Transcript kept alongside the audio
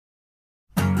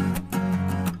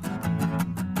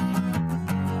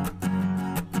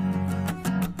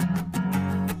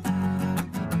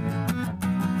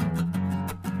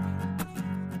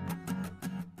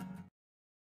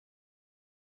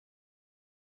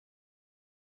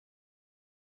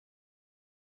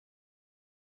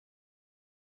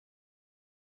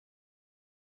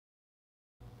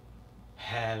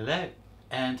Hello,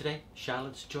 and today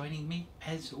Charlotte's joining me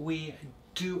as we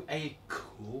do a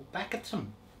cool bacatuum.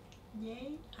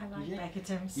 Yay, I like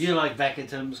bacatuums. You like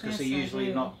bacatuums because Yes, they're usually I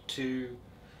do. not too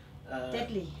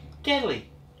Deadly.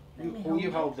 Well,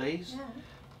 you hold these.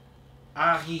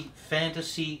 Yeah. Aji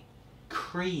Fantasy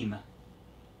Cream.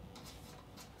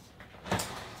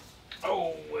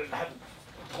 Oh, we've had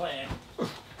a plan.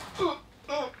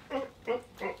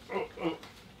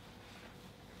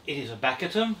 It is a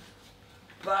bacatuum,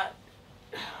 but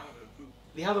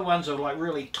the other ones are like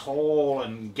really tall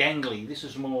and gangly. This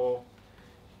is more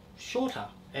shorter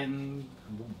and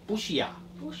bushier.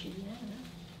 Bushy, yeah.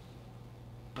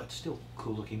 But still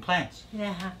cool looking plants.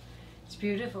 Yeah, it's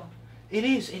beautiful. It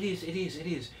is, it is, it is, it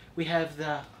is. We have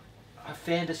the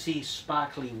fantasy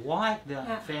sparkly white, the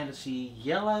fantasy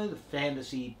yellow, the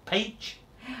fantasy peach.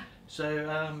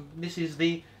 So this is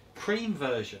the cream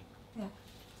version. Yeah.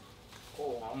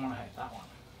 Oh, I want to have that one.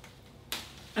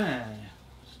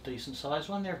 It's a decent sized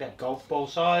one. They're about golf ball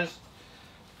size.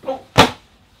 Oh.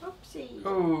 Oopsie.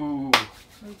 Oh.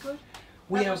 Very good.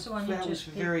 That was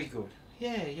very good.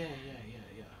 Yeah.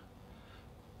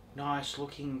 Nice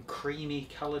looking creamy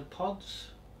coloured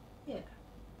pods. Yeah. You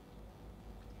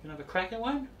want to have a crack at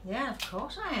one? Yeah, of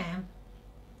course I am.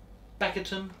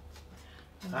 Bacatuum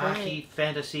Aji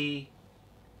Fantasy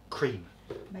Cream.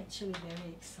 Makes you very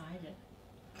excited.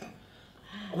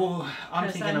 Well, I'm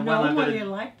thinking of one one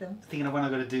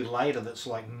I've got to do later that's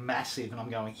like massive, and I'm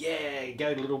going, yeah,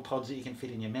 go to little pods that you can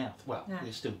fit in your mouth. Well,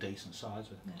 they're still decent size,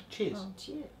 but cheers. Oh,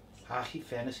 cheers. Aji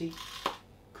Fantasy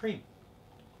Cream.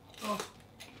 Oh,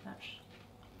 that's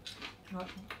not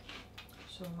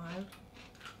so mild.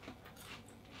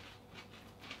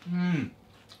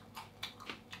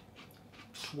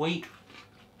 Sweet.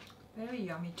 Very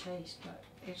yummy taste, but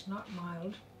it's not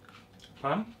mild.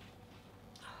 Pardon?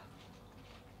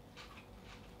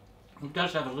 It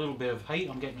does have a little bit of heat.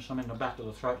 I'm getting some in the back of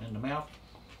the throat and in the mouth.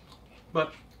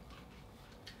 But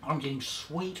I'm getting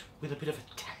sweet with a bit of a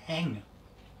tang.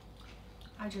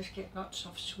 I just get lots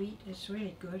of sweet. It's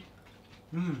really good.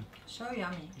 So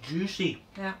yummy. Juicy.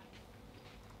 Yeah.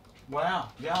 Wow,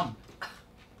 yum.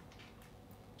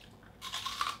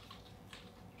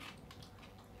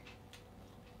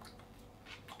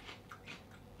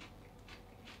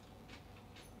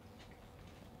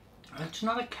 It's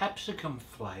not a capsicum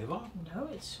flavour. No,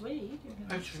 it's sweet.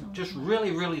 It's just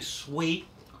really, really sweet,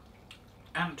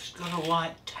 and it's got a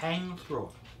light tang through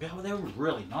it. Yeah, well, they're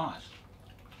really nice.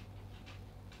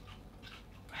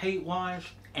 Heat-wise,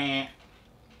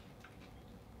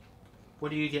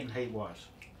 What are you getting heat-wise?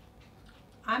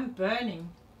 I'm burning.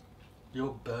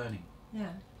 You're burning.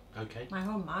 Yeah. Okay. My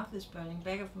whole mouth is burning.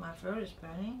 Back of my throat is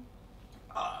burning.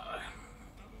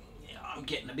 Yeah, I'm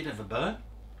getting a bit of a burn.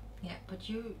 Yeah, but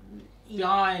you eat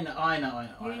Yeah, I know.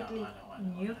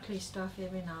 nuclear stuff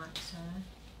every night, so.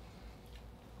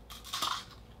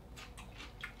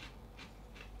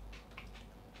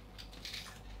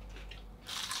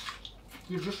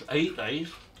 You just eat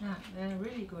these. Yeah, they're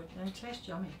really good. They taste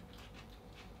yummy.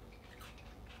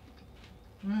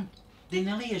 They're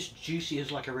nearly as juicy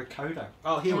as like a ricotta.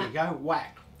 Oh, here we go.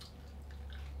 Whack.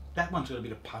 That one's got a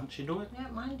bit of punch into it. Yeah,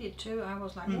 mine did too. I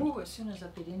was like, ooh, as soon as I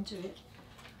bit into it.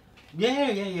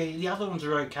 Yeah. The other ones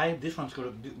are okay. This one's got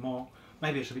a bit more,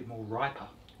 maybe it's a bit more riper.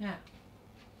 Yeah.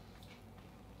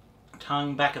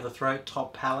 Tongue, back of the throat,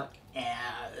 top palate.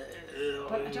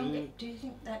 But I don't get, do you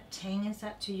think that tang, is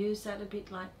that to use that a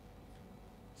bit like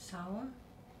sour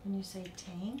when you say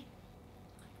tang?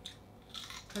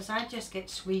 Because I just get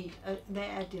sweet. They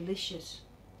are delicious.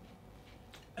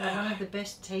 They're one of the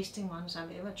best tasting ones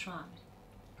I've ever tried.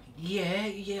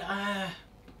 Yeah.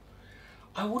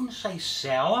 I wouldn't say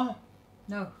sour.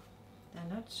 No, they're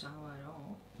not sour at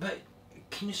all. But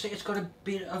can you see it's got a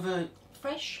bit of a...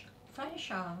 Fresh.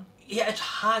 Yeah, it's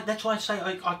hard. That's why I say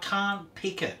I can't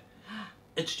pick it.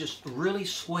 It's just really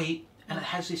sweet, and it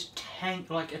has this tang,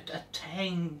 like a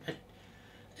tang.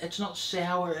 It's not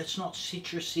sour, it's not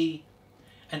citrusy.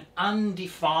 An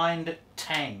undefined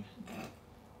tang.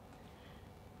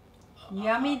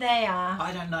 Yummy they are.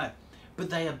 I don't know, but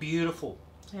they are beautiful.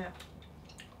 Yeah.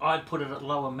 I'd put it at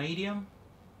lower medium.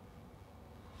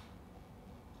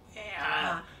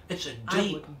 Yeah, it's a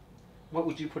deep. What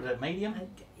would you put it at, medium?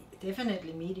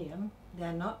 Definitely medium.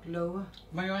 They're not lower.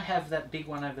 May I have that big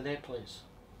one over there, please?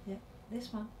 Yeah,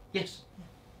 this one. Yes.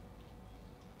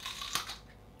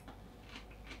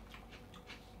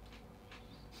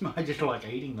 Yeah. I just like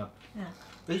eating them. Yeah.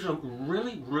 These are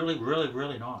really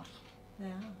nice. Yeah.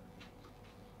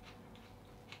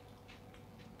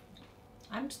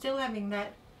 I'm still having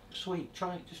that Sweet.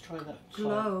 Just try that.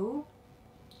 glow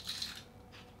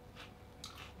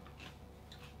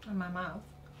in my mouth.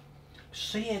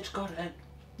 See, it's got a,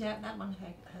 Yeah, that one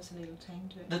has a little tang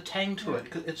to it. the tang to it.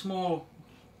 'Cause it's more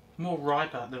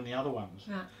riper than the other ones.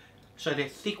 Yeah. So they're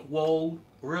thick-walled,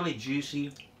 really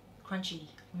juicy, Crunchy.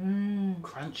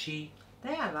 crunchy.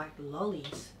 They are like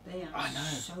lollies. They are I know.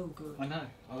 so good. I know.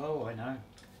 Oh, I know.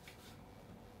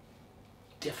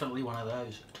 Definitely one of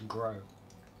those to grow.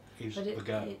 Is But the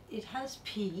go. it has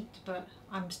peaked, but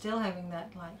I'm still having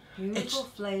that like beautiful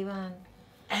flavour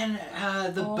And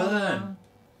the all burn. around.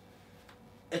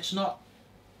 It's not.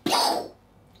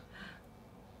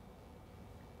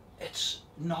 It's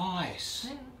nice.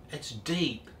 Yeah. It's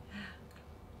deep.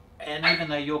 And even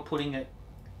though you're putting it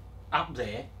up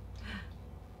there,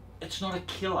 it's not a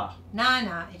killer.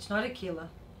 No, it's not a killer.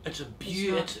 It's a not,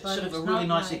 it's but sort of it's a really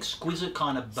not nice, like- exquisite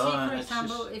kind of See, burn. for It's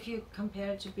example, just, if you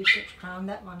compare it to Bishop's Crown,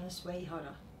 that one is way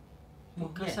hotter. well,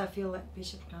 Because yeah. I feel like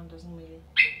Bishop's Crown doesn't really...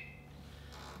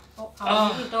 Oh, Oh.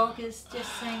 our little dog is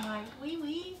just saying like, wee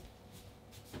wee.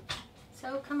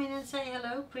 So come in and say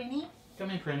hello, Prinny. Come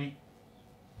in, Prinny.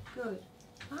 Good.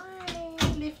 Hi,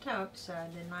 lift out so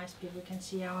the nice people can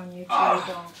see our new Chilli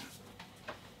dog.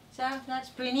 So that's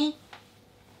Prinny.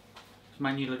 It's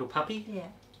my new little puppy. Yeah.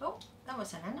 Oh, that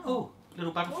was an animal. Oh,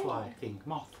 little butterfly Oh. thing,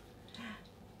 moth.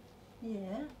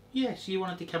 Yeah. Yes, you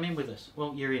wanted to come in with us.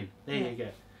 Well, you're in. There Yeah. you go.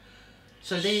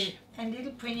 So there. And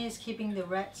little Prinny is keeping the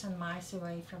rats and mice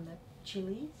away from the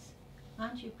chillies.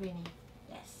 Aren't you, Prinny?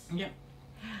 Yes. Yep.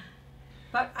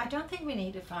 But I don't think we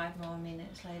need it 5 more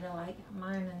minutes later. Like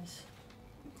mine is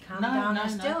calm No, down. no, I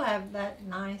no. still have that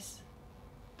nice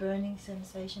burning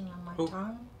sensation on my Oh.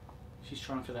 tongue. She's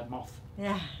trying for that moth.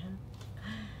 Yeah.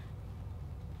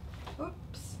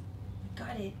 Oops.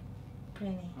 Got it,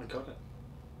 Prinny. I got it.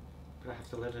 But I have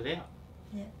to let it out.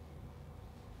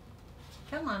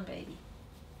 Come on, baby.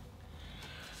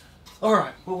 All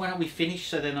right. Well, why don't we finish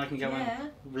so then I can go Yeah.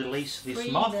 and release this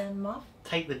Free moth, the moth.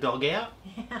 take the dog out.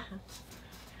 Yeah.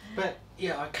 But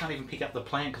yeah, I can't even pick up the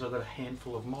plant because I've got a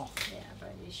handful of moth. Yeah,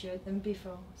 but you showed them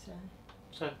before, so.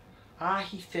 So,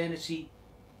 Aji Fantasy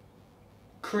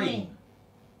Cream.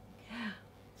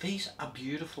 These are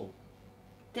beautiful.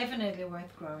 Definitely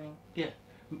worth growing.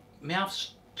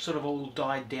 Mouth's sort of all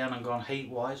died down and gone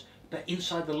heat-wise, but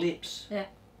inside the lips, Yeah.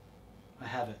 I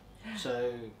have it.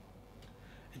 So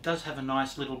it does have a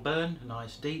nice little burn, a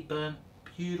nice deep burn,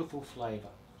 beautiful flavour.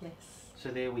 Yes. So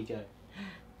there we go.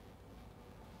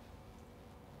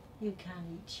 You can't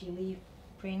eat chili,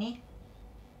 Prinny.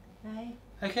 Hey?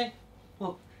 Okay,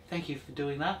 well, thank you for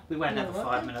doing that. We won't You're have a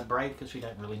welcome. 5-minute break because we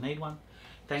don't really need one.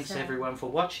 Thanks So- everyone for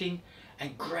watching,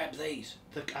 and grab these,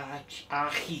 the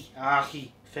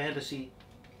Aji Fantasy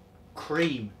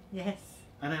Cream. Yes.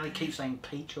 I know they keep saying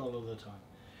peach all of the time.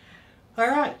 All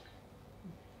right.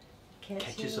 Catch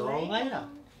Catch you us all later.